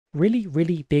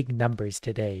really big numbers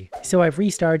today. So I've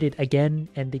restarted again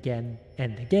and again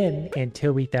and again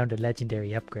until we found a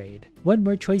legendary upgrade. One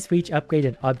more choice for each upgrade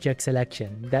and object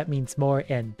selection. That means more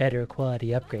and better quality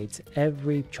upgrades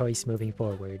every choice moving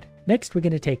forward. Next, we're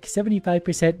going to take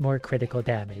 75% more critical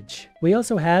damage. We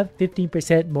also have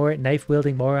 15% more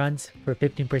knife-wielding morons for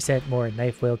 15% more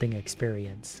knife-wielding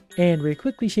experience. And we're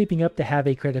quickly shaping up to have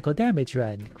a critical damage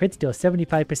run. Crits deal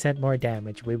 75% more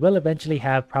damage. We will eventually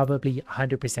have probably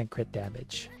 100% crit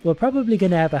damage. We're probably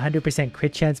going to have 100%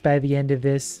 crit chance by the end of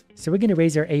this. So we're going to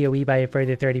raise our AoE by a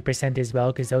further 30% as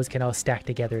well, because those can all stack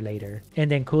together later. And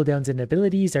then cooldowns and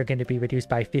abilities are going to be reduced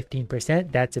by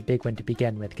 15%. That's a big one to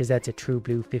begin with, because that's a true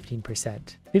blue 15%.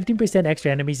 15%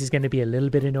 extra enemies is going to be a little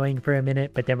bit annoying for a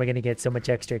minute, but then we're going to get so much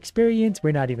extra experience,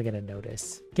 we're not even going to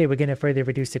notice. Okay, we're going to further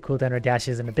reduce the cooldown or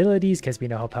dashes and abilities, because we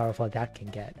know how powerful that can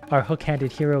get. Our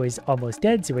hook-handed hero is almost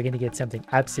dead, so we're going to get something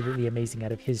absolutely amazing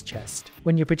out of his chest.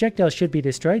 When your projectiles should be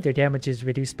destroyed, their damage is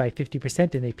reduced by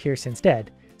 50% and they pierce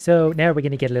instead. So now we're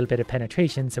going to get a little bit of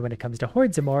penetration, so when it comes to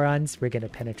hordes of morons, we're going to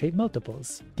penetrate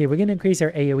multiples. Okay, we're going to increase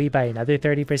our AoE by another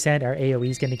 30%. Our AoE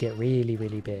is going to get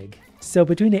really big. So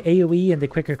between the AoE and the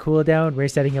quicker cooldown, we're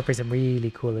setting up for some really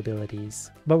cool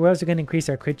abilities. But we're also going to increase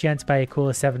our crit chance by a cool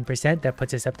 7%. That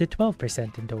puts us up to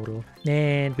 12% in total.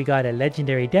 And we got a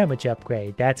legendary damage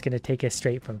upgrade. That's going to take us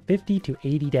straight from 50 to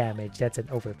 80 damage. That's an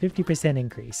over 50%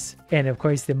 increase. And of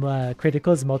course, the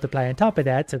criticals multiply on top of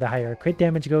that, so the higher our crit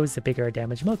damage goes, the bigger our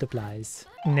damage multiplies.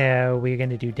 Now we're going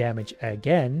to do damage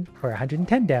again for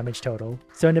 110 damage total.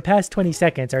 So in the past 20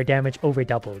 seconds, our damage over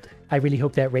doubled. I really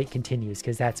hope that rate continues,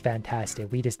 because that's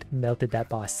fantastic. We just melted that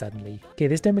boss suddenly. Okay,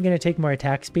 this time we're going to take more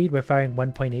attack speed. We're firing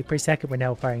 1.8 per second. We're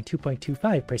now firing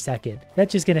 2.25 per second.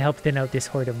 That's just going to help thin out this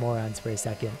horde of morons for a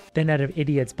second. Then out of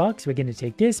Idiot's box, we're going to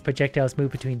take this. Projectiles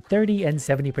move between 30 and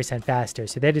 70% faster,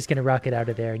 so they're just going to rocket out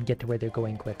of there and get to where they're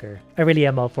going quicker. I really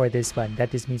am all for this one.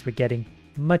 That just means we're getting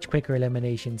much quicker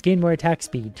eliminations. Gain more attack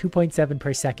speed, 2.7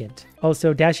 per second.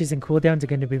 Also, dashes and cooldowns are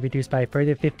going to be reduced by a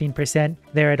further 15%.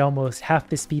 They're at almost half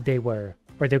the speed they were,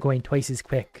 or they're going twice as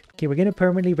quick. Okay, we're going to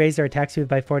permanently raise our attack speed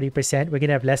by 40%. We're going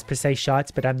to have less precise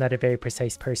shots, but I'm not a very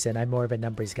precise person. I'm more of a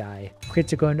numbers guy.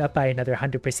 Crits are going up by another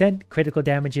 100%. Critical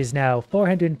damage is now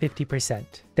 450%.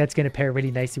 That's going to pair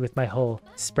really nicely with my whole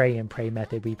spray and pray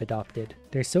method we've adopted.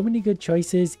 There's so many good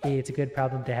choices, it's a good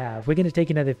problem to have. We're going to take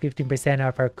another 15%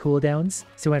 off our cooldowns.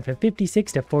 So we went from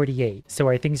 56 to 48. So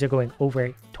our things are going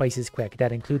over twice as quick.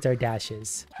 That includes our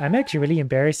dashes. I'm actually really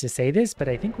embarrassed to say this, but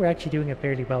I think we're actually doing a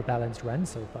fairly well balanced run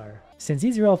so far. Since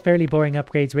these are all fairly boring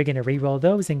upgrades, we're going to reroll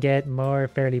those and get more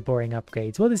fairly boring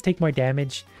upgrades. We'll just take more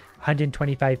damage.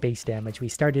 125 base damage. We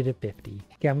started at 50.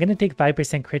 Okay, I'm going to take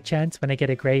 5% crit chance. When I get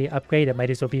a gray upgrade, it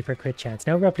might as well be for crit chance.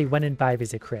 Now roughly 1 in 5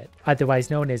 is a crit. Otherwise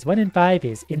known as 1 in 5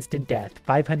 is instant death.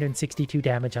 562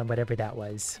 damage on whatever that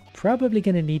was. Probably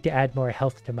going to need to add more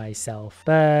health to myself.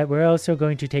 But we're also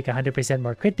going to take 100%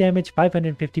 more crit damage.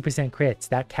 550% crits.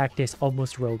 That cactus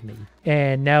almost rolled me.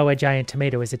 And now a giant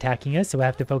tomato is attacking us, so I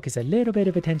have to focus a little bit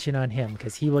of attention on him,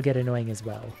 because he will get annoying as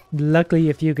well.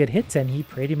 Luckily, a few good hits and he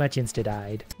pretty much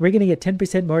insta-died. We're going to get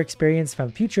 10% more experience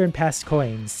from future and past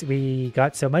coins. We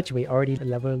got so much, we already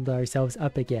leveled ourselves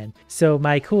up again. So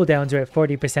my cooldowns are at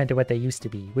 40% of what they used to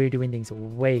be. We're doing things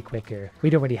way quicker. We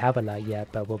don't really have a lot yet,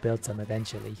 but we'll build some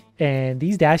eventually. And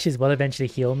these dashes will eventually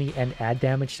heal me and add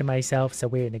damage to myself, so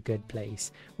we're in a good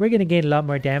place. We're going to gain a lot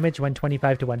more damage,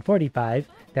 125 to 145.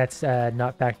 That's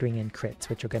not factoring in crits,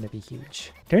 which are going to be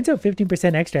huge. Turns out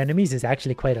 15% extra enemies is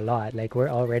actually quite a lot. Like, we're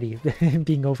already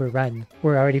being overrun.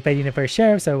 We're already fighting the first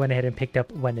sheriff, so I went ahead and picked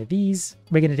up one of these.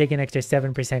 We're going to take an extra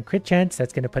 7% crit chance.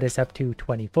 That's going to put us up to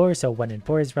 24, so 1 in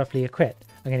 4 is roughly a crit.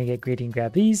 I'm going to get greedy and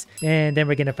grab these, and then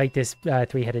we're going to fight this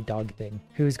three-headed dog thing,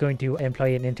 who's going to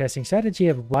employ an interesting strategy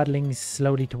of waddling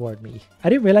slowly toward me. I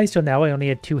didn't realize till now I only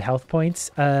had 2 health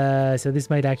points, so this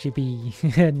might actually be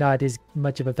not as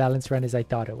much of a balanced run as I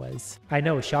thought it was. I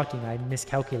know, shocking, I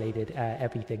miscalculated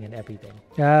everything.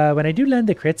 When I do land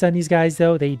the crits on these guys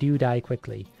though, they do die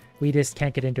quickly. We just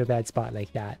can't get into a bad spot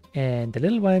like that. And the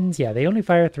little ones, yeah, they only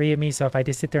fire 3 at me, so if I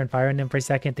just sit there and fire on them for a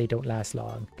second, they don't last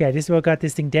long. Okay, this is what got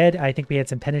this thing dead. I think we had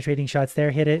some penetrating shots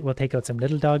there, hit it. We'll take out some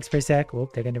little dogs for a sec.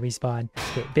 Oh, they're going to respawn.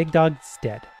 Okay, big dog's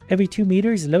dead. Every 2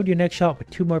 meters, load your next shot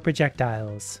with 2 more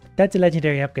projectiles. That's a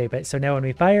legendary upgrade, but so now when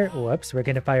we fire, whoops, we're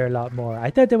going to fire a lot more. I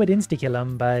thought that would insta-kill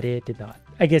them, but it did not.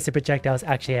 I guess the projectiles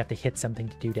actually have to hit something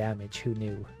to do damage, who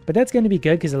knew? But that's going to be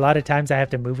good, because a lot of times I have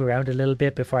to move around a little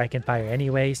bit before I can fire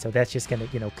anyway, so that's just going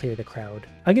to, clear the crowd.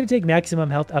 I'm going to take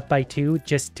maximum health up by 2,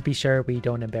 just to be sure we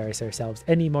don't embarrass ourselves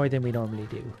any more than we normally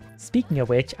do. Speaking of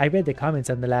which, I read the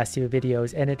comments on the last 2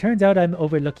 videos, and it turns out I'm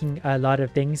overlooking a lot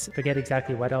of things, forget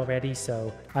exactly what already,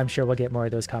 so I'm sure we'll get more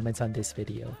of those comments on this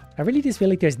video. I really just feel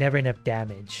like there's never enough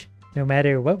damage. No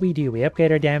matter what we do, we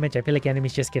upgrade our damage, I feel like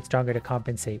enemies just get stronger to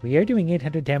compensate. We are doing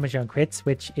 800 damage on crits,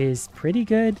 which is pretty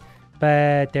good,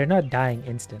 but they're not dying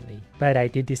instantly. But I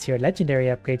did just hear legendary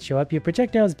upgrade show up. Your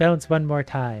projectiles bounce one more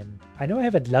time. I know I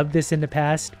haven't loved this in the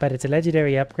past, but it's a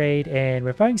legendary upgrade, and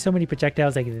we're firing so many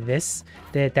projectiles like this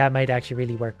that might actually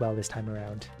really work well this time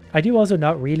around. I do also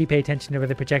not really pay attention to where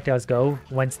the projectiles go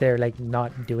once they're like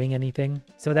not doing anything.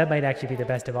 So that might actually be the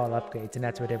best of all upgrades, and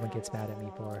that's what everyone gets mad at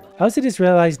me for. I also just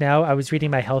realized now I was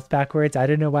reading my health backwards. I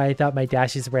don't know why I thought my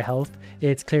dashes were health.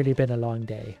 It's clearly been a long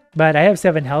day. But I have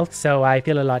 7 health, so I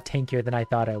feel a lot tankier than I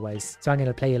thought I was. So I'm going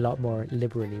to play a lot more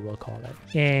liberally, we'll call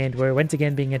it. And we're once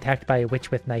again being attacked by a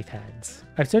witch with knife hands.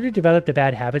 I've sort of developed a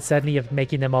bad habit suddenly of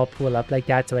making them all pull up like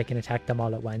that so I can attack them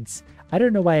all at once. I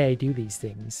don't know why I do these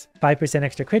things. 5%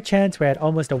 extra crit chance, we're at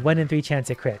almost a 1 in 3 chance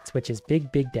at crits, which is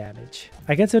big damage.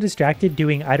 I got so distracted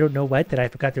doing I don't know what that I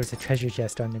forgot there was a treasure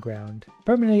chest on the ground.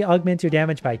 Permanently augments your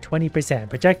damage by 20%.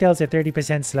 Projectiles are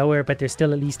 30% slower, but they're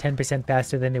still at least 10%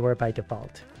 faster than they were by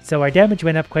default. So our damage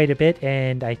went up quite a bit,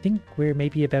 and I think we're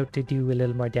maybe about to do a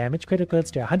little more damage. Critical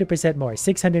hits to 100% more,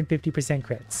 650%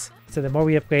 crits. So the more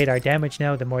we upgrade our damage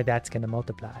now, the more that's going to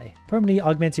multiply. Permanently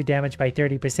augments your damage by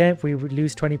 30%. We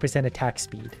lose 20% attack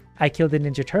speed. I killed the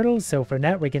Ninja Turtles, so from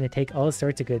that we're going to take all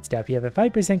sorts of good stuff. You have a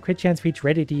 5% crit chance for each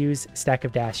ready to use stack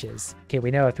of dashes. Okay,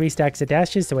 we now have 3 stacks of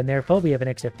dashes, so when they're full we have an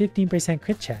extra 15%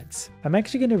 crit chance. I'm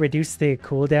actually going to reduce the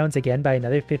cooldowns again by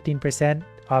another 15%.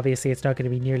 Obviously, it's not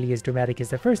going to be nearly as dramatic as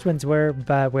the first ones were,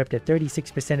 but we're up to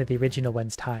 36% of the original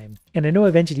one's time. And I know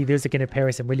eventually those are going to pair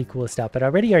with some really cool stuff, but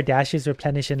already our dashes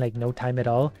replenish in like no time at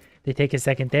all. They take a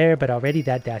second there, but already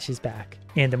that dash is back.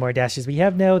 And the more dashes we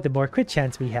have now, the more crit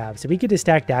chance we have. So we could just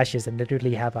stack dashes and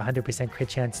literally have 100% crit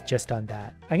chance just on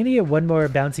that. I'm going to get one more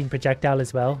bouncing projectile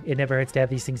as well. It never hurts to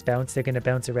have these things bounce. They're going to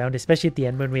bounce around, especially at the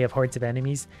end when we have hordes of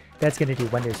enemies. That's going to do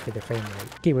wonders for the frame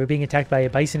rate. Okay, we're being attacked by a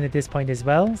bison at this point as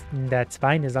well. That's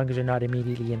fine, as long as we're not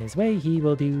immediately in his way. He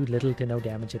will do little to no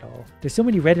damage at all. There's so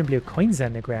many red and blue coins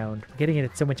on the ground. We're getting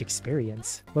it so much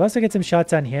experience. We'll also get some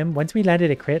shots on him. Once we landed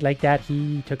a crit like that,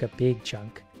 he took a big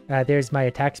chunk. There's my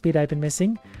attack speed I've been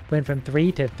missing. Went from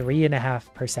 3 to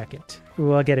 3.5 per second.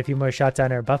 We'll get a few more shots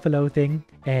on our buffalo thing,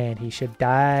 and he should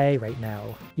die right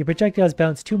now. Your projectiles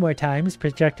bounce 2 more times.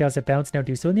 Projectiles that bounce now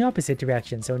do so in the opposite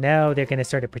direction, so now they're going to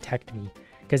sort of protect me.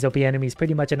 Because there'll be enemies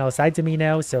pretty much on all sides of me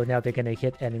now, so now they're going to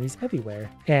hit enemies everywhere.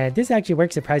 And this actually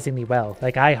works surprisingly well.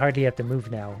 Like, I hardly have to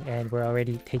move now, and we're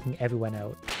already taking everyone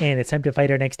out. And it's time to fight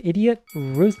our next idiot,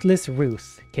 Ruthless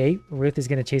Ruth. Okay, Ruth is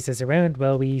going to chase us around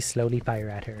while we slowly fire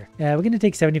at her. We're going to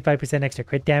take 75% extra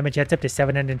crit damage. That's up to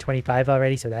 725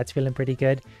 already, so that's feeling pretty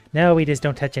good. Now we just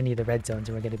don't touch any of the red zones,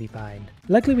 and we're going to be fine.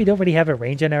 Luckily, we don't really have a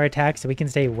range on our attack, so we can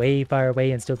stay way far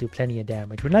away and still do plenty of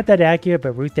damage. We're not that accurate,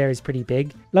 but Ruth there is pretty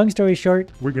big. Long story short,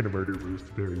 we're gonna murder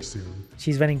Ruth very soon.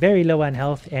 She's running very low on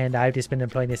health, and I've just been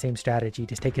employing the same strategy.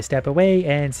 Just take a step away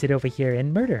and sit over here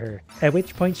and murder her. At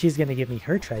which point she's gonna give me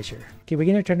her treasure. Okay, we're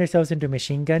gonna turn ourselves into a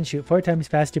machine gun, shoot 4 times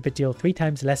faster but deal 3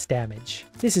 times less damage.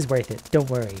 This is worth it, don't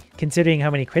worry. Considering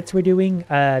how many crits we're doing,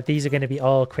 these are gonna be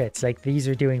all crits. Like, these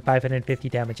are doing 550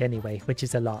 damage anyway, which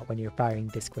is a lot when you're firing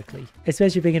this quickly.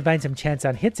 Especially if we can find some chance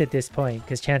on hits at this point,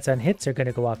 because chance on hits are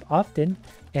gonna go up often,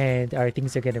 and our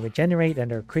things are going to regenerate,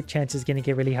 and our crit chance is going to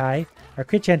get really high. Our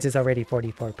crit chance is already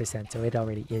 44%, so it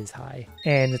already is high.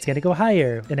 And it's going to go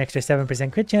higher. An extra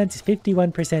 7% crit chance is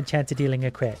 51% chance of dealing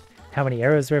a crit. How many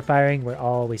arrows we're firing, we're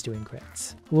always doing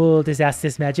crits. We'll just ask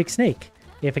this magic snake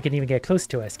if it can even get close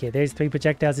to us. Okay, there's 3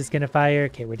 projectiles it's going to fire.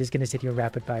 Okay, we're just going to sit here and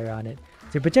rapid fire on it.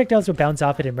 So projectiles will bounce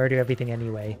off it and murder everything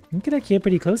anyway. It can actually get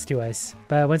pretty close to us.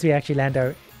 But once we actually land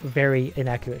our very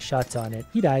inaccurate shots on it,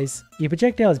 he dies. Your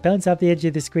projectiles bounce off the edge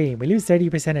of the screen. We lose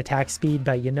 30% attack speed,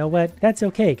 but you know what? That's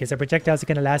okay, because our projectiles are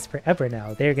going to last forever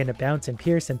now. They're going to bounce and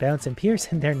pierce and bounce and pierce,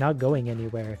 and they're not going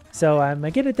anywhere. So I'm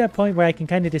again at that point where I can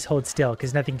kind of just hold still,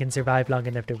 because nothing can survive long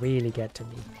enough to really get to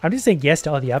me. I'm just saying yes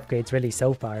to all the upgrades really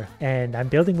so far, and I'm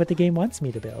building what the game wants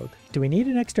me to build. Do we need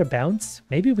an extra bounce?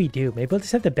 Maybe we do. Maybe we'll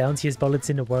just have the bounciest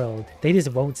bullets in the world. They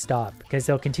just won't stop, because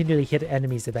they'll continually hit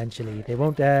enemies eventually. They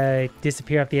won't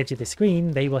disappear off the edge of the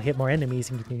screen. They will hit more enemies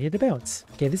and continue to bounce.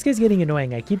 Okay, this guy's getting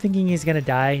annoying. I keep thinking he's gonna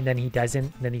die, and then he doesn't,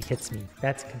 and then he hits me.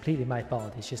 That's completely my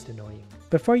fault. It's just annoying.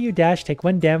 Before you dash, take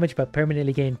 1 damage, but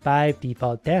permanently gain 5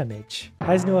 default damage.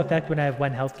 Has no effect when I have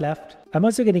 1 health left. I'm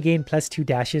also going to gain +2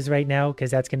 dashes right now,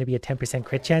 because that's going to be a 10%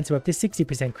 crit chance, so up to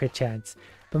 60% crit chance.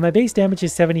 But my base damage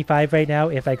is 75 right now.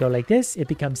 If I go like this, it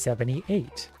becomes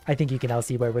 78. I think you can all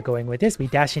see where we're going with this. We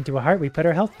dash into a heart, we put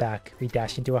our health back. We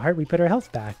dash into a heart, we put our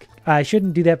health back. I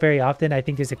shouldn't do that very often. I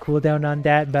think there's a cooldown on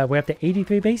that, but we're up to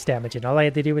 83 base damage, and all I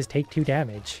had to do was take 2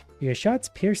 damage. Your shots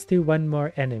pierce through one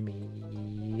more enemy.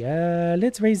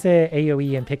 Let's raise the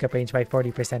AoE and pickup range by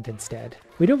 40% instead.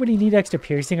 We don't really need extra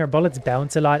piercing. Our bullets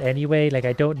bounce a lot anyway. Like,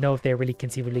 I don't know if they're really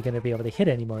conceivably going to be able to hit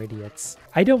any more idiots.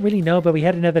 I don't really know, but we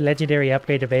had another legendary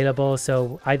upgrade available,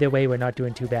 so either way, we're not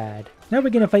doing too bad. Now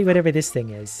we're going to fight whatever this thing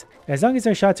is. As long as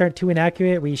our shots aren't too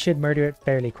inaccurate, we should murder it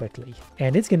fairly quickly.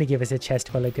 And it's going to give us a chest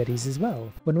full of goodies as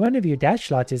well. When one of your dash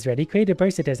slots is ready, create a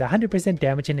burst that does 100%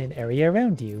 damage in an area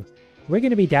around you. We're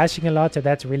going to be dashing a lot, so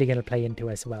that's really going to play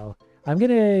into us well. I'm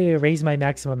going to raise my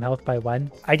maximum health by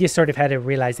 1. I just sort of had a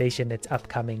realization it's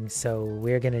upcoming, so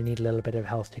we're going to need a little bit of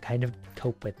health to kind of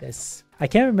cope with this. I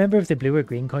can't remember if the blue or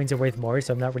green coins are worth more,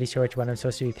 so I'm not really sure which one I'm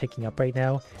supposed to be picking up right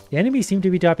now. The enemies seem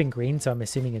to be dropping green, so I'm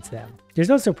assuming it's them.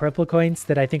 There's also purple coins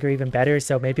that I think are even better,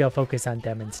 so maybe I'll focus on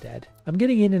them instead. I'm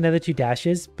getting in another 2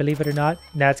 dashes, believe it or not.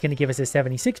 That's going to give us a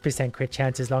 76% crit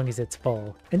chance as long as it's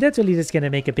full. And that's really just going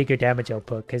to make a bigger damage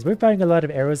output, because we're firing a lot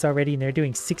of arrows already, and they're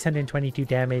doing 622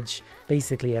 damage,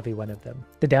 basically every one of them.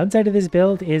 The downside of this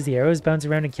build is the arrows bounce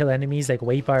around and kill enemies like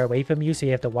way far away from you, so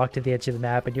you have to walk to the edge of the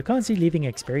map, and you're constantly leaving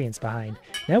experience behind.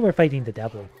 Now we're fighting the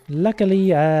devil.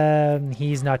 Luckily,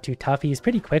 he's not too tough. He's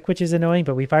pretty quick, which is annoying,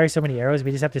 but we fire so many arrows,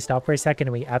 we just have to stop for a second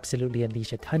and we absolutely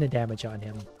unleash a ton of damage on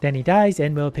him. Then he dies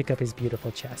and we'll pick up his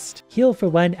beautiful chest. Heal for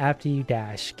 1 after you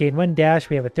dash. Gain 1 dash.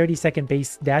 We have a 30-second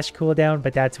base dash cooldown,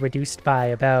 but that's reduced by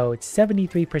about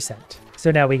 73%.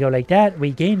 So now we go like that,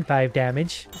 we gain 5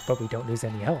 damage, but we don't lose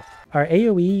any health. Our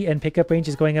AoE and pickup range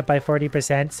is going up by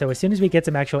 40%, so as soon as we get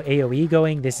some actual AoE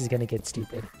going, this is going to get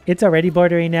stupid. It's already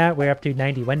bordering that. We're up to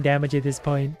 91 damage at this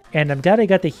point. And I'm glad I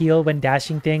got the heal when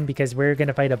dashing thing, because we're going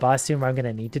to fight a boss soon where I'm going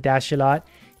to need to dash a lot.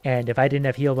 And if I didn't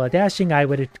have heal while dashing, I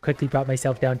would have quickly brought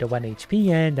myself down to 1 HP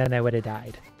and then I would have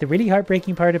died. The really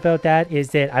heartbreaking part about that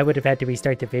is that I would have had to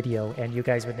restart the video and you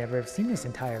guys would never have seen this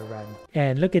entire run.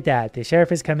 And look at that, the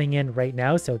sheriff is coming in right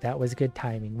now, so that was good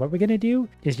timing. What we're going to do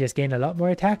is just gain a lot more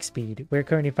attack speed. We're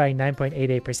currently firing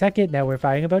 9.88 per second, now we're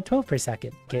firing about 12 per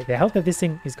second. Okay, the health of this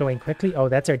thing is going quickly. Oh,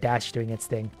 that's our dash doing its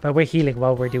thing. But we're healing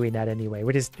while we're doing that anyway.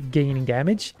 We're just gaining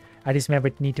damage. I just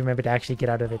need to remember to actually get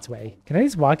out of its way. Can I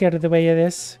just walk out of the way of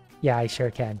this? Yeah, I sure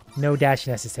can. No dash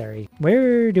necessary.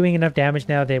 We're doing enough damage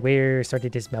now that we're sort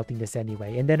of just melting this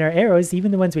anyway. And then our arrows, even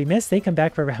the ones we missed, they come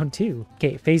back for round 2.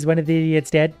 Okay, phase 1 of the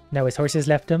idiot's dead. Now his horses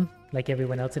left him, like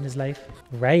everyone else in his life.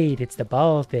 Right, it's the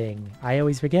ball thing. I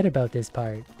always forget about this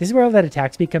part. This is where all that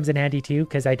attack speed comes in handy too,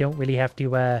 because I don't really have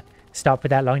to stop for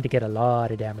that long to get a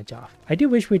lot of damage off. I do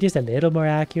wish we were just a little more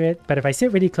accurate, but if I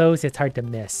sit really close, it's hard to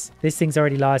miss. This thing's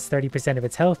already lost 30% of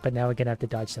its health, but now we're gonna have to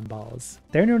dodge some balls.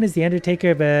 They're known as the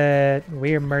Undertaker, but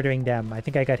we're murdering them. I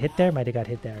think I got hit there, might have got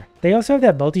hit there. They also have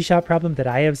that multi-shot problem that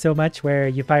I have so much, where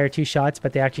you fire 2 shots,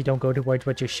 but they actually don't go towards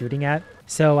what you're shooting at.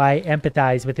 So I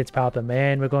empathize with its problem,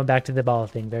 and we're going back to the ball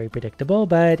thing. Very predictable,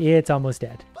 but it's almost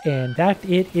dead. In fact,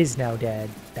 it is now dead.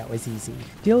 That was easy.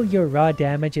 Deal your raw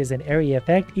damage as an area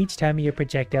effect each time your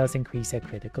projectiles increase a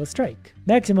critical strike.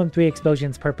 Maximum 3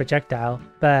 explosions per projectile,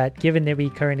 but given that we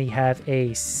currently have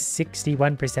a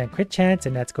 61% crit chance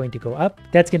and that's going to go up,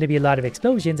 that's going to be a lot of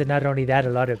explosions, and not only that, a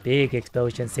lot of big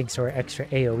explosions thanks to our extra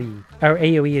AoE. Our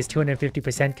AoE is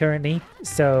 250% currently,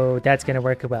 so that's going to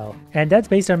work well. And that's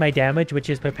based on my damage, which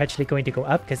is perpetually going to go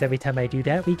up because every time I do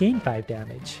that, we gain 5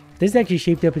 damage. This is actually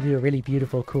shaped up into a really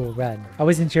beautiful, cool run. I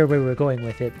wasn't sure where we were going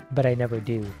with it, but I never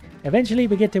do. Eventually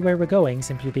we get to where we're going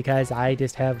simply because I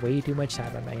just have way too much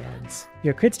time on my hands.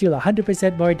 Your crits deal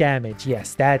 100% more damage.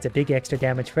 Yes, that's a big extra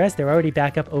damage for us. They're already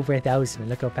back up over 1,000 and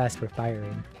look how fast we're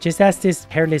firing. Just ask this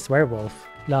hairless werewolf.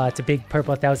 Lots of big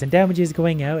purple 1,000 damages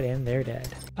going out and they're dead.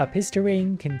 A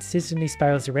Pistarang consistently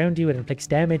spirals around you and inflicts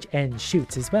damage and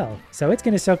shoots as well. So it's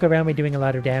going to soak around me doing a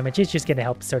lot of damage. It's just going to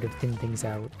help sort of thin things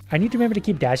out. I need to remember to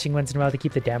keep dashing once in a while to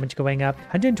keep the damage going up.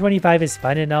 125 is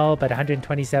fun and all, but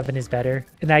 127 is better.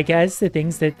 And I guess the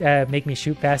things that make me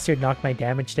shoot faster knock my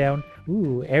damage down.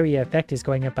 Ooh, area effect is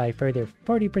going up by a further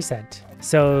 40%.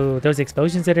 So those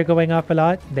explosions that are going off a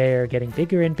lot, they're getting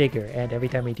bigger and bigger, and every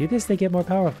time we do this, they get more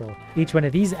powerful. Each one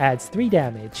of these adds 3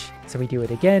 damage. So we do it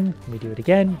again, we do it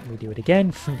again, we do it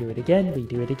again, we do it again, we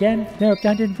do it again. They're up to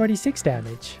 146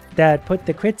 damage. That put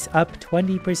the crits up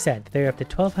 20%. They're up to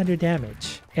 1,200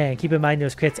 damage. And keep in mind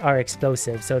those crits are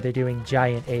explosive, so they're doing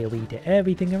giant AoE to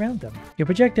everything around them. Your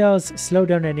projectiles slow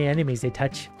down any enemies they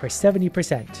touch for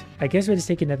 70%. I guess we'll just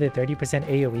take another 30%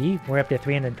 AoE. We're up to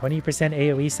 320%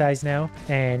 AoE size now.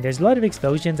 And there's a lot of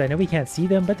explosions. I know we can't see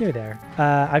them, but they're there.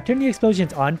 I've turned the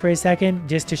explosions on for a second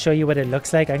just to show you what it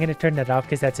looks like. I'm going to turn that off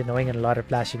because that's annoying and a lot of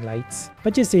flashing lights.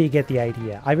 But just so you get the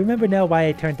idea. I remember now why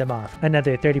I turned them off.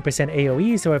 Another 30%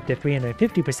 AoE, so up to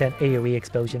 350% AoE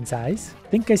explosion size.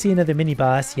 Think I see another mini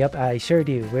boss. Yep, I sure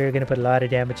do. We're going to put a lot of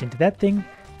damage into that thing.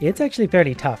 It's actually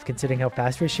fairly tough considering how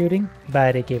fast we're shooting,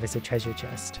 but it gave us a treasure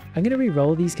chest. I'm going to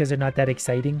re-roll these because they're not that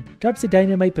exciting. Drops the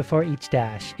dynamite before each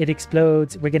dash. It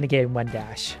explodes. We're going to get one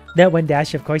dash. That one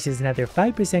dash, of course, is another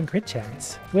 5% crit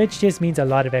chance, which just means a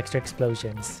lot of extra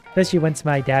explosions. Especially once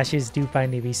my dashes do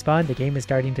finally respawn, the game is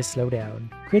starting to slow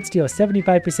down. Crits deal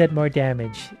 75% more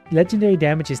damage. Legendary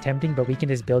damage is tempting, but we can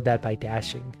just build that by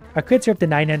dashing. Our crits are up to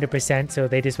 900%, so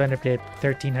they just went up to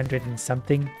 1300 and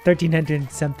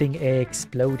something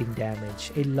exploding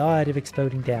damage. A lot of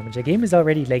exploding damage. The game is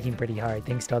already lagging pretty hard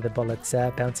thanks to all the bullets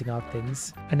bouncing off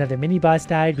things. Another mini boss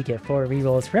died. We get 4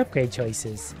 rerolls for upgrade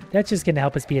choices. That's just going to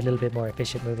help us be a little bit more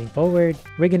efficient moving forward.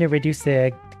 We're going to reduce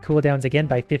the cooldowns again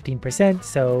by 15%,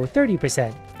 so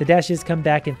 30%. The dashes come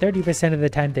back in 30% of the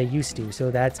time they used to,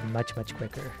 so that's much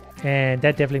quicker. And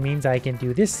that definitely means I can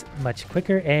do this much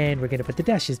quicker, and we're going to put the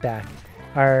dashes back.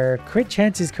 Our crit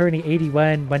chance is currently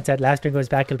 81. Once that last one goes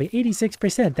back, it'll be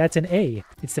 86%. That's an A.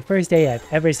 It's the first A I've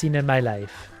ever seen in my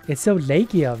life. It's so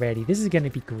laggy already. This is going to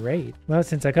be great. Well,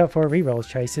 since I got 4 reroll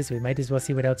choices, we might as well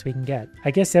see what else we can get. I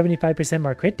guess 75%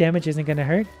 more crit damage isn't going to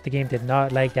hurt. The game did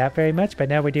not like that very much, but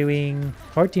now we're doing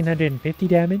 1450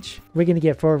 damage. We're going to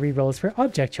get 4 rerolls for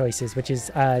object choices, which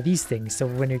is these things. So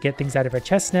when you get things out of our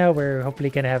chests now, we're hopefully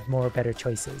going to have more better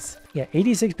choices. Yeah,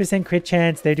 86% crit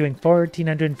chance. They're doing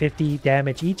 1450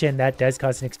 damage each, and that does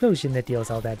cause an explosion that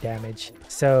deals all that damage.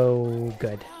 So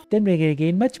good. Then we're going to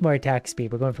gain much more attack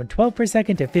speed. We're going from 12 per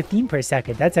second to 15 per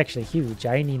second. That's actually huge.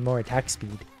 I need more attack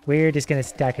speed. We're just going to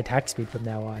stack attack speed from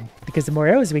now on. Because the more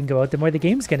arrows we can go out, the more the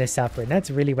game's going to suffer. And that's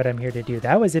really what I'm here to do.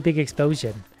 That was a big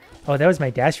explosion. Oh, that was my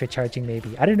dash recharging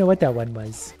maybe. I don't know what that one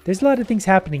was. There's a lot of things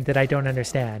happening that I don't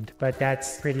understand. But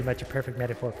that's pretty much a perfect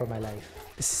metaphor for my life.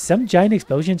 Some giant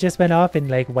explosion just went off and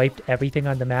like wiped everything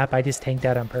on the map. I just tanked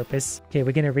out on purpose. Okay,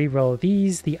 we're gonna re-roll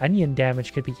these. The onion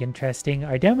damage could be interesting.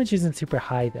 Our damage isn't super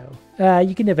high though.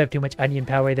 You can never have too much onion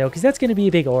power though, because that's gonna be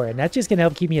a big aura, and that's just gonna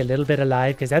help keep me a little bit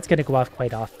alive, because that's gonna go off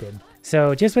quite often.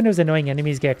 So just when those annoying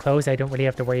enemies get close, I don't really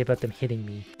have to worry about them hitting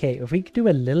me. Okay, if we could do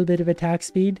a little bit of attack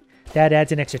speed, that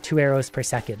adds an extra 2 arrows per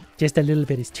second. Just a little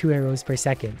bit is 2 arrows per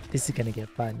second. This is gonna get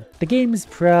fun. The game's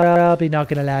probably not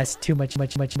gonna last too much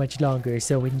longer,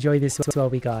 so enjoy this while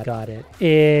we got it.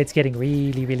 It's getting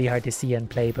really hard to see and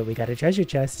play, but we got a treasure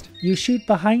chest. You shoot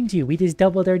behind you. We just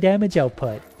doubled our damage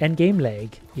output. And game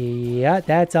lag. Yeah,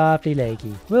 that's awfully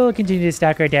laggy. We'll continue to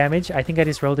stack our damage. I think I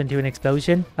just rolled into an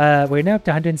explosion. We're now up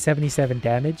to 177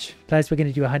 damage. Plus, we're going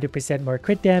to do 100% more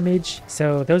crit damage.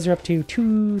 So those are up to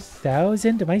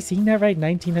 2,000. Am I seeing that right?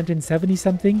 1,970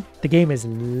 something? The game is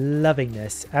loving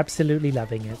this. Absolutely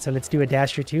loving it. So let's do a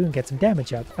dash or two and get some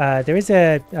damage up. There is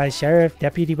a sheriff,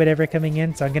 deputy, whatever coming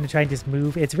in. So I'm going to try and just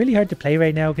move. It's really hard to play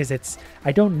right now because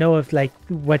I don't know if like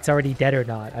what's already dead or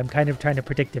not. I'm kind of trying to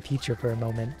predict the future for a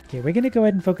moment. Okay, we're going to go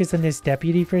ahead and focus on this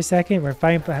deputy for a second. We're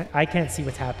fine, but I can't see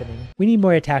what's happening. We need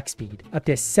more attack speed. Up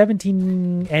to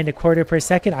 17.25 per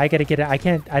second. I gotta get it.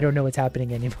 I don't know what's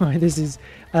happening anymore. This is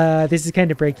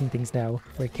kind of breaking things now.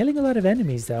 We're killing a lot of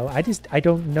enemies though. I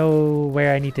don't know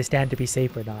where I need to stand to be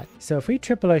safe or not. So if we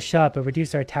triple our shot but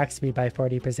reduce our attack speed by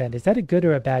 40%, is that a good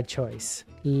or a bad choice?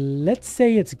 Let's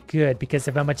say it's good because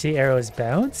of how much the arrows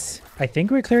bounce. I think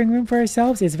we're clearing room for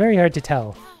ourselves. It's very hard to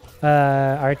tell.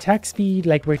 Our attack speed,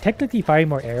 like we're technically firing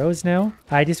more arrows now.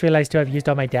 I just realized too I've used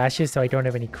all my dashes, so I don't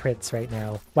have any crits right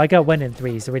now. Well, I got 1 and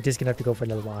 3, so we're just gonna have to go for a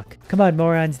little walk. Come on,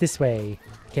 morons, this way.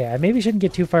 Okay, I maybe shouldn't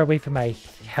get too far away from my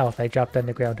health. I dropped on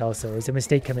the ground also. It was a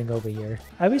mistake coming over here.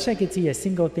 I wish I could see a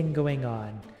single thing going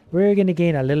on. We're going to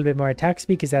gain a little bit more attack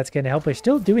speed because that's going to help. We're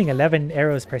still doing 11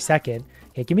 arrows per second.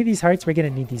 Okay, give me these hearts. We're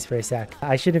going to need these for a sec.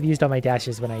 I should have used all my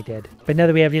dashes when I did. But now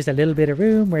that we have just a little bit of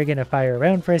room, we're going to fire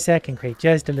around for a sec and create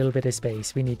just a little bit of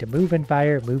space. We need to move and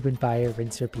fire,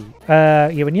 rinse, repeat.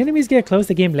 Yeah, when the enemies get close,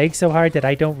 the game lags so hard that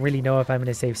I don't really know if I'm in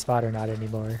a safe spot or not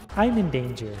anymore. I'm in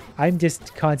danger. I'm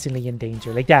just constantly in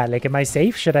danger. Like that. Like, am I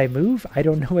safe? Should I move? I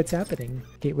don't know what's happening.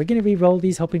 Okay, we're going to re-roll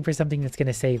these, hoping for something that's going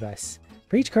to save us.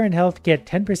 For each current health, get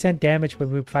 10% damage when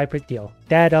we move 5% deal.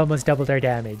 That almost doubled our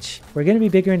damage. We're going to be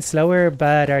bigger and slower,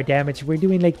 but our damage, we're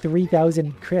doing like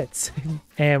 3,000 crits.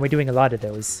 And we're doing a lot of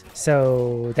those.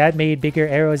 So that made bigger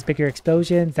arrows, bigger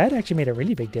explosions. That actually made a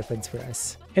really big difference for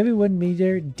us. Every 1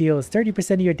 meter deals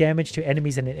 30% of your damage to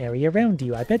enemies in an area around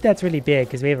you. I bet that's really big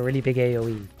because we have a really big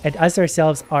AoE. And us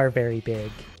ourselves are very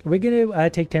big. We're going to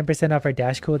take 10% off our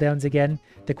dash cooldowns again.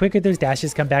 The quicker those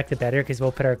dashes come back, the better, because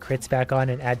we'll put our crits back on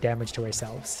and add damage to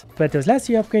ourselves. But those last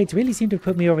few upgrades really seem to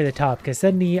put me over the top, because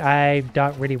suddenly I'm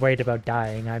not really worried about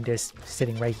dying. I'm just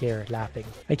sitting right here laughing.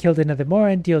 I killed another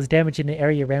Moron, deals damage in the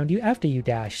area around you after you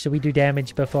dash. So we do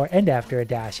damage before and after a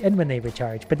dash, and when they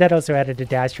recharge. But that also added a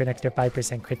dash for an extra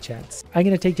 5% crit chance. I'm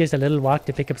going to take just a little walk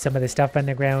to pick up some of the stuff on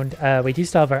the ground. We do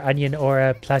still have our Onion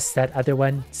Aura plus that other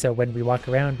one, so when we walk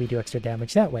around, we do extra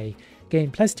damage that way. Gain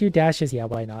 +2 dashes, yeah,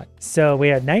 why not? So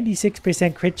we are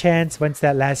 96% crit chance. Once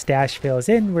that last dash fills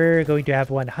in, we're going to have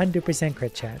 100%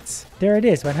 crit chance. There it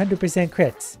is, 100%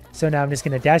 crits. So now I'm just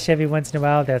going to dash every once in a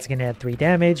while. That's going to add 3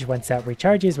 damage. Once that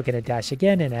recharges, we're going to dash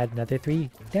again and add another 3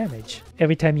 damage.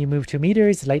 Every time you move 2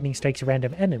 meters, lightning strikes a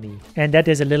random enemy. And that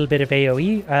does a little bit of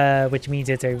AoE, which means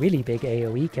it's a really big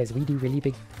AoE because we do really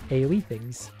big AoE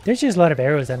things. There's just a lot of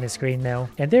arrows on the screen now,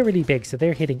 and they're really big, so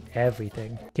they're hitting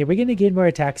everything. Okay, we're going to gain more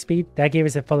attack speed. That gave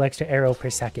us a full extra arrow per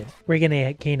second. We're going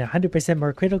to gain 100%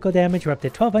 more critical damage. We're up to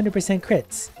 1200%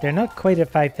 crits. They're not quite at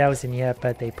 5000 yet,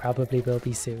 but they probably will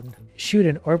be soon. Shoot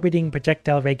an orbiting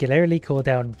projectile regularly,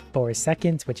 cooldown 4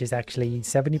 seconds, which is actually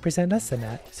 70% less than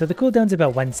that. So the cooldown's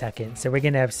about 1 second, so we're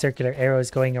going to have circular arrows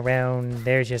going around.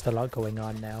 There's just a lot going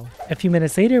on now. A few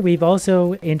minutes later, we've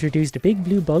also introduced big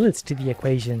blue bullets to the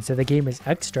equation, so the game is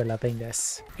extra loving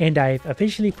this. And I've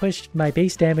officially pushed my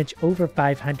base damage over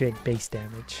 500 base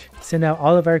damage. So now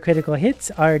all of our critical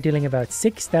hits are dealing about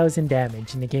 6,000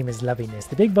 damage, and the game is loving this.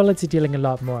 The big bullets are dealing a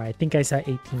lot more. I think I saw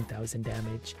 18,000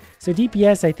 damage. So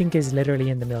DPS I think is literally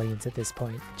in the millions at this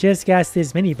point. Just gassed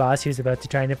this mini boss who's about to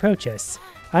try and approach us.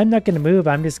 I'm not going to move,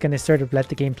 I'm just going to sort of let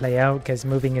the game play out because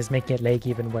moving is making it lag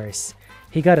even worse.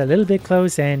 He got a little bit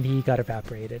close and he got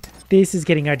evaporated. This is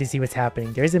getting hard to see what's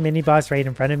happening. There's a mini boss right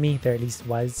in front of me, there at least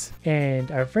was. And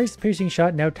our first piercing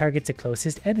shot now targets the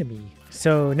closest enemy.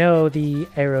 So no, the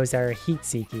arrows are heat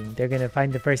seeking. They're going to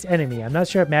find the first enemy. I'm not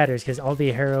sure it matters because all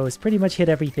the arrows pretty much hit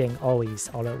everything always,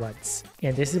 all at once.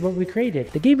 And this is what we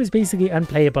created. The game is basically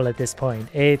unplayable at this point.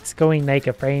 It's going like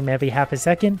a frame every half a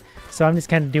second. So I'm just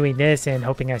kind of doing this and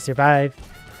hoping I survive.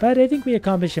 But I think we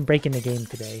accomplished in breaking the game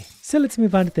today. So let's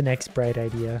move on to the next bright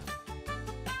idea.